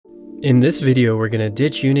In this video, we're going to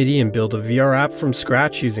ditch Unity and build a VR app from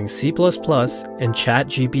scratch using C++ and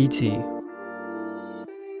ChatGPT.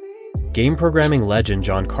 Game programming legend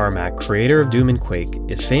John Carmack, creator of Doom and Quake,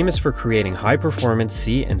 is famous for creating high-performance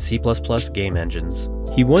C and C++ game engines.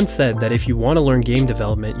 He once said that if you want to learn game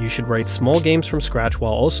development, you should write small games from scratch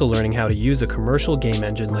while also learning how to use a commercial game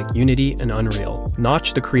engine like Unity and Unreal.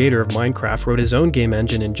 Notch, the creator of Minecraft, wrote his own game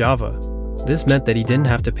engine in Java. This meant that he didn't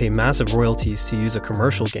have to pay massive royalties to use a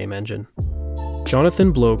commercial game engine.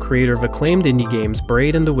 Jonathan Blow, creator of acclaimed indie games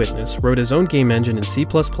Braid and The Witness, wrote his own game engine in C++.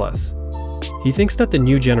 He thinks that the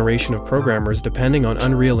new generation of programmers depending on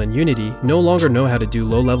Unreal and Unity no longer know how to do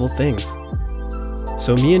low-level things.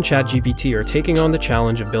 So me and ChatGPT are taking on the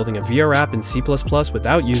challenge of building a VR app in C++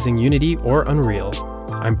 without using Unity or Unreal.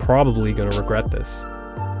 I'm probably going to regret this.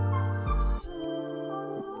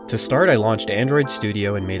 To start, I launched Android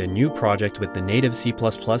Studio and made a new project with the native C++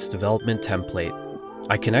 development template.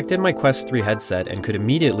 I connected my Quest 3 headset and could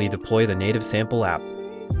immediately deploy the native sample app.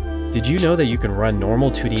 Did you know that you can run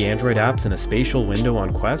normal 2D Android apps in a spatial window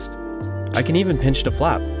on Quest? I can even pinch to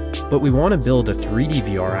flap. But we want to build a 3D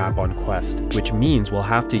VR app on Quest, which means we'll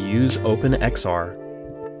have to use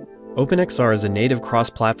OpenXR. OpenXR is a native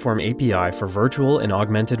cross-platform API for virtual and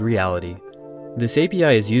augmented reality. This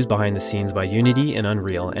API is used behind the scenes by Unity and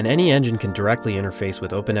Unreal, and any engine can directly interface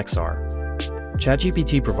with OpenXR.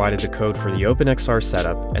 ChatGPT provided the code for the OpenXR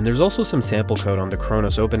setup, and there's also some sample code on the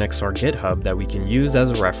Kronos OpenXR GitHub that we can use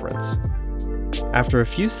as a reference. After a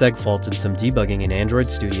few seg faults and some debugging in Android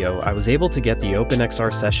Studio, I was able to get the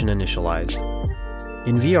OpenXR session initialized.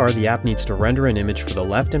 In VR, the app needs to render an image for the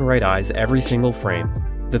left and right eyes every single frame.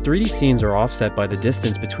 The 3D scenes are offset by the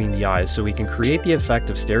distance between the eyes, so we can create the effect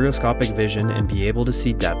of stereoscopic vision and be able to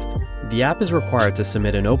see depth. The app is required to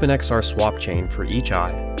submit an OpenXR swap chain for each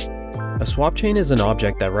eye. A swap chain is an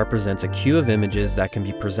object that represents a queue of images that can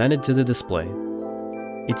be presented to the display.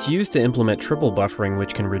 It's used to implement triple buffering,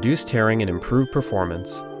 which can reduce tearing and improve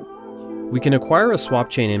performance. We can acquire a swap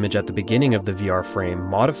chain image at the beginning of the VR frame,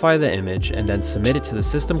 modify the image, and then submit it to the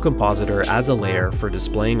system compositor as a layer for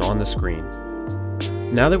displaying on the screen.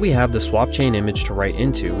 Now that we have the swap chain image to write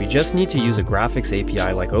into, we just need to use a graphics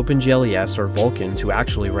API like OpenGLES or Vulkan to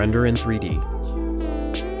actually render in 3D.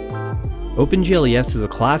 OpenGLES is a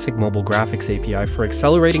classic mobile graphics API for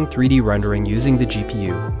accelerating 3D rendering using the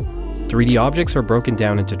GPU. 3D objects are broken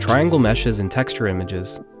down into triangle meshes and texture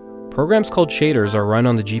images. Programs called shaders are run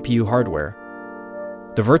on the GPU hardware.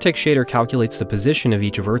 The vertex shader calculates the position of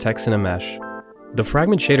each vertex in a mesh. The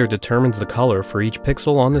fragment shader determines the color for each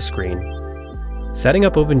pixel on the screen. Setting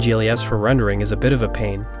up OpenGLES for rendering is a bit of a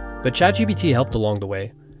pain, but ChatGPT helped along the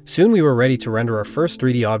way. Soon we were ready to render our first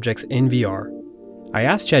 3D objects in VR. I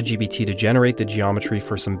asked ChatGPT to generate the geometry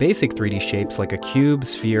for some basic 3D shapes like a cube,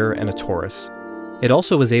 sphere, and a torus. It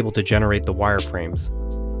also was able to generate the wireframes.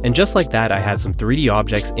 And just like that, I had some 3D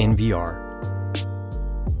objects in VR.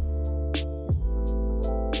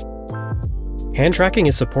 Hand tracking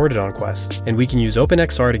is supported on Quest, and we can use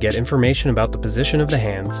OpenXR to get information about the position of the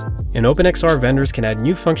hands. And OpenXR vendors can add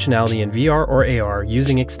new functionality in VR or AR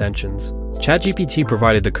using extensions. ChatGPT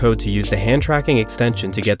provided the code to use the hand tracking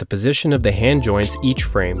extension to get the position of the hand joints each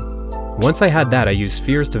frame. Once I had that, I used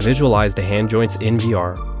spheres to visualize the hand joints in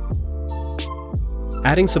VR.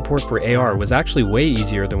 Adding support for AR was actually way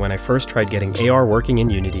easier than when I first tried getting AR working in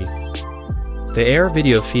Unity. The AR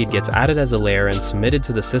video feed gets added as a layer and submitted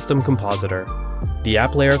to the system compositor. The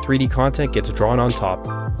app layer 3D content gets drawn on top.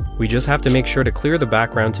 We just have to make sure to clear the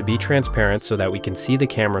background to be transparent so that we can see the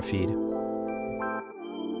camera feed.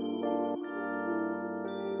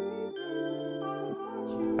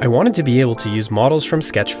 I wanted to be able to use models from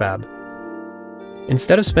Sketchfab.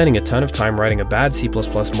 Instead of spending a ton of time writing a bad C++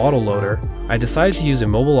 model loader, I decided to use a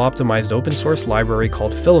mobile-optimized open-source library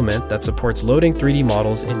called Filament that supports loading 3D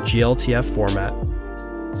models in GLTF format.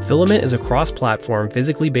 Filament is a cross-platform,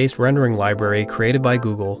 physically-based rendering library created by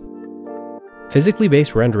Google.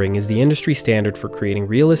 Physically-based rendering is the industry standard for creating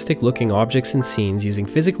realistic-looking objects and scenes using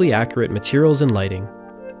physically accurate materials and lighting.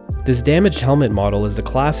 This damaged helmet model is the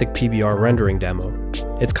classic PBR rendering demo.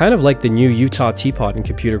 It's kind of like the new Utah teapot in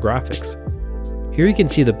computer graphics. Here you can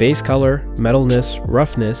see the base color, metalness,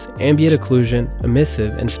 roughness, ambient occlusion,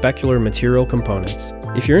 emissive, and specular material components.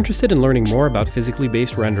 If you're interested in learning more about physically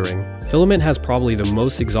based rendering, Filament has probably the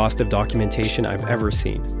most exhaustive documentation I've ever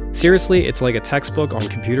seen. Seriously, it's like a textbook on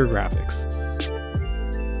computer graphics.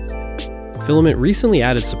 Filament recently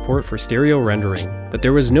added support for stereo rendering, but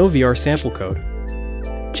there was no VR sample code.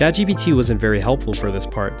 ChatGPT wasn't very helpful for this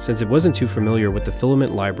part since it wasn't too familiar with the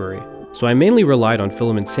Filament library. So I mainly relied on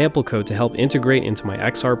Filament sample code to help integrate into my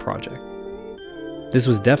XR project. This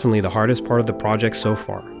was definitely the hardest part of the project so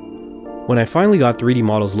far. When I finally got 3D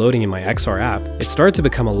models loading in my XR app, it started to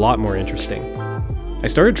become a lot more interesting. I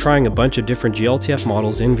started trying a bunch of different GLTF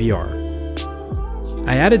models in VR.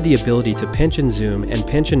 I added the ability to pinch and zoom and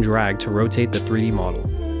pinch and drag to rotate the 3D model.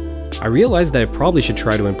 I realized that I probably should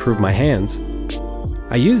try to improve my hands.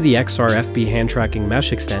 I used the XR FB hand tracking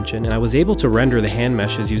mesh extension and I was able to render the hand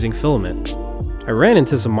meshes using filament. I ran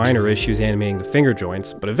into some minor issues animating the finger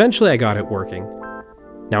joints, but eventually I got it working.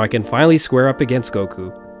 Now I can finally square up against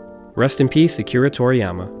Goku. Rest in peace, Akira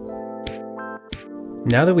Toriyama.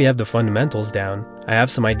 Now that we have the fundamentals down, I have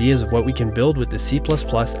some ideas of what we can build with the C++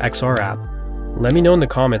 XR app. Let me know in the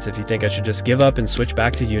comments if you think I should just give up and switch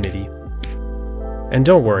back to Unity. And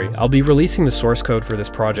don't worry, I'll be releasing the source code for this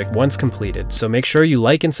project once completed, so make sure you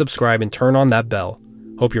like and subscribe and turn on that bell.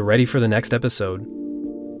 Hope you're ready for the next episode.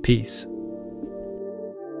 Peace.